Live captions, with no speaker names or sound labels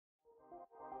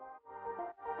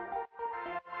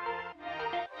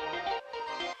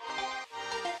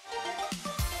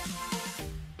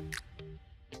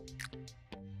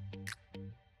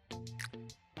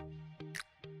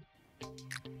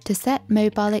To set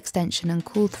mobile extension and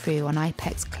call through on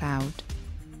iPECS Cloud,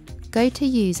 go to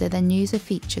User, then User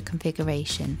Feature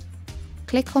Configuration.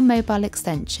 Click on Mobile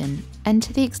Extension,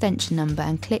 enter the extension number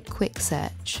and click Quick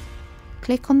Search.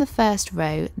 Click on the first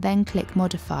row, then click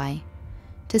Modify.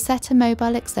 To set a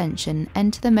mobile extension,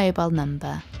 enter the mobile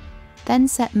number, then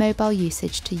set mobile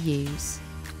usage to Use,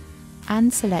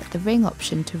 and select the ring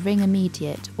option to ring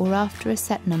immediate or after a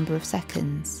set number of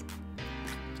seconds.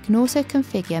 You can also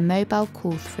configure mobile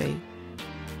call through.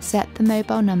 Set the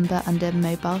mobile number under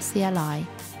Mobile CLI.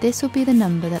 This will be the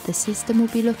number that the system will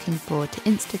be looking for to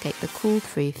instigate the call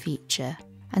through feature,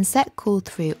 and set call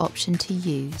through option to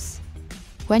Use.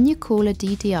 When you call a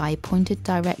DDI pointed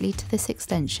directly to this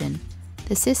extension,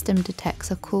 the system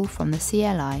detects a call from the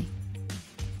CLI.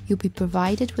 You'll be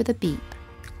provided with a beep.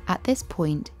 At this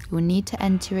point, you will need to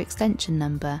enter your extension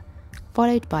number,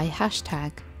 followed by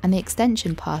hashtag, and the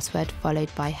extension password followed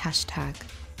by hashtag.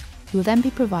 You will then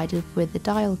be provided with the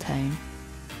dial tone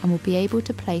and will be able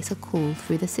to place a call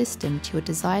through the system to your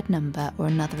desired number or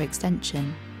another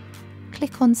extension.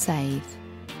 Click on Save.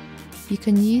 You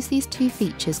can use these two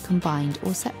features combined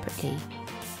or separately.